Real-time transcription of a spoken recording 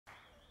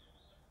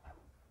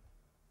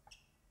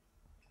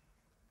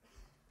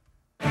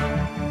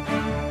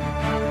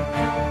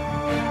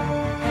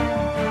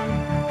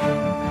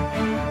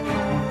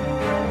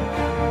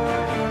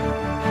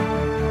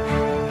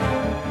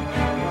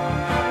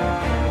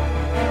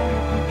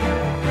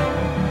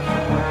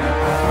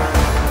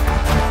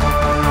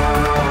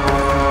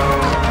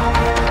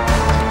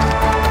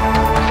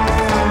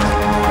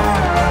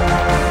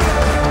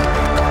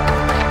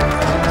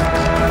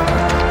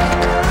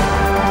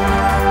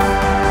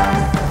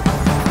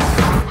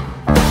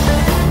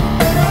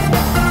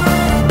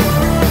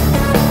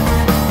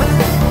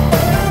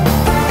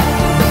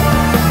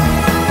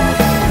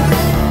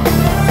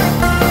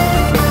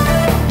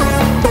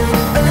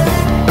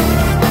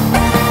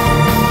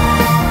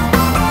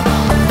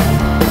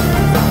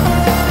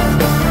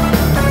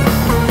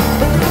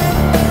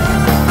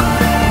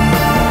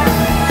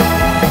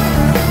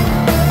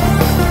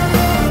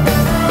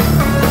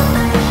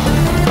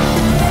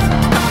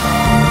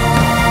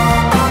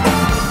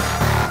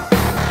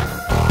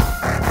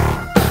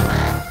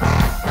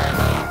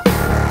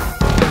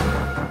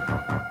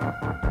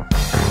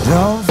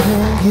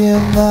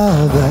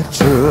know the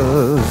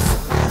truth.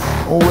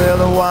 We're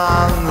the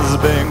ones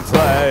being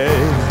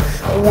played.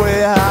 We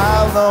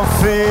have no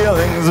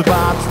feelings,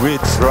 but we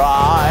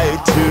try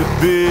to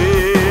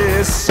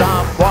be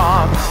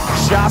someone.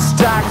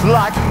 Just act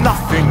like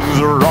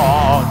nothing's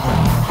wrong.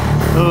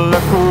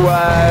 Look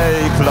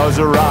away, close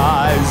your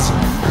eyes.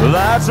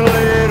 Let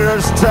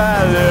leaders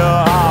tell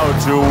you how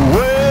to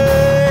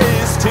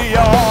waste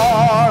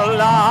your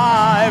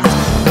lives.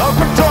 No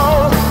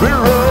control, we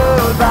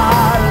rule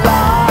our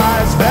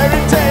lives.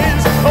 Fairy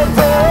tales of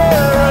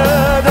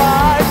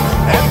paradise.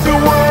 Empty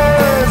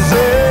words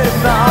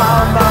in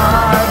our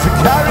minds. We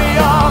carry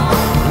on,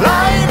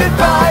 blinded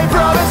by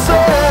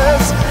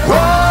promises.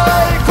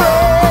 I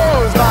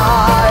close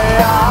my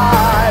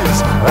eyes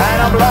and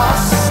I'm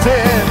lost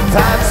in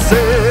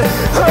fancy.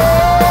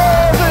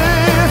 Oh,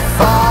 if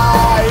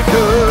I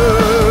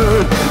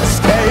could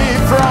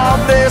escape from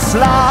this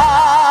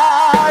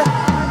life.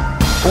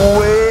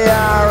 We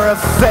are a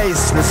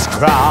faceless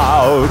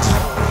crowd,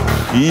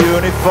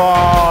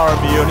 uniform,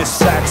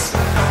 unisex.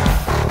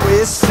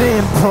 We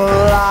seem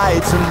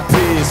polite and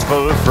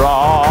peaceful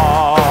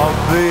from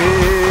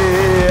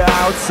the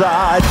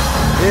outside.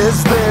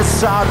 Is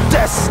this our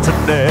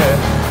destiny?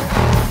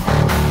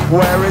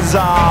 Where is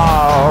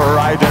our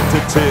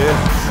identity?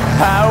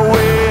 Have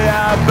we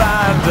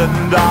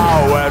abandoned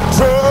our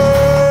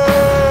true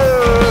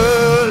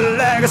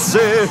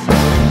legacy?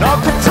 No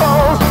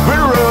control, we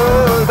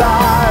rule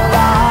our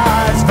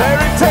lives.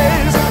 Fairy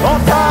tales of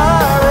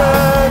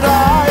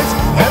paradise.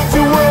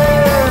 Empty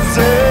words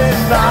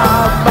in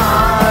our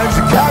minds.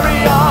 We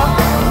carry on,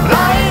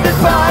 blinded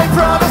by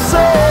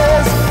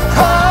promises.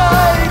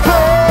 I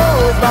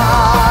close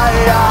my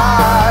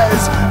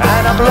eyes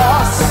and I'm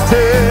lost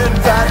in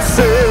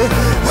fancy.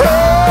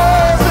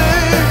 As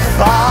if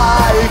I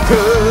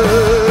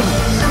could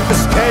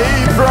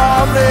escape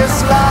from this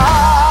life.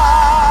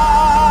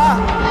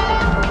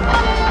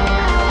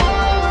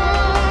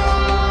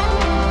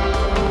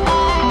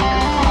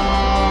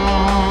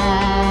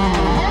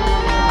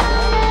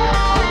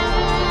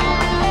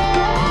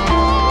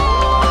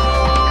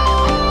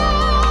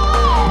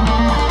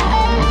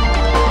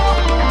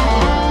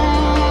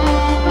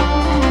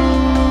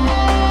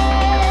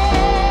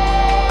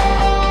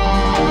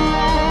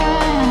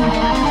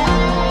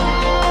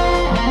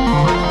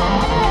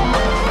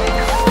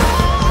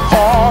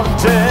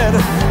 Haunted,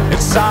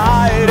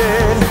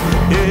 excited,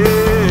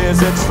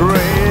 is it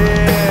real?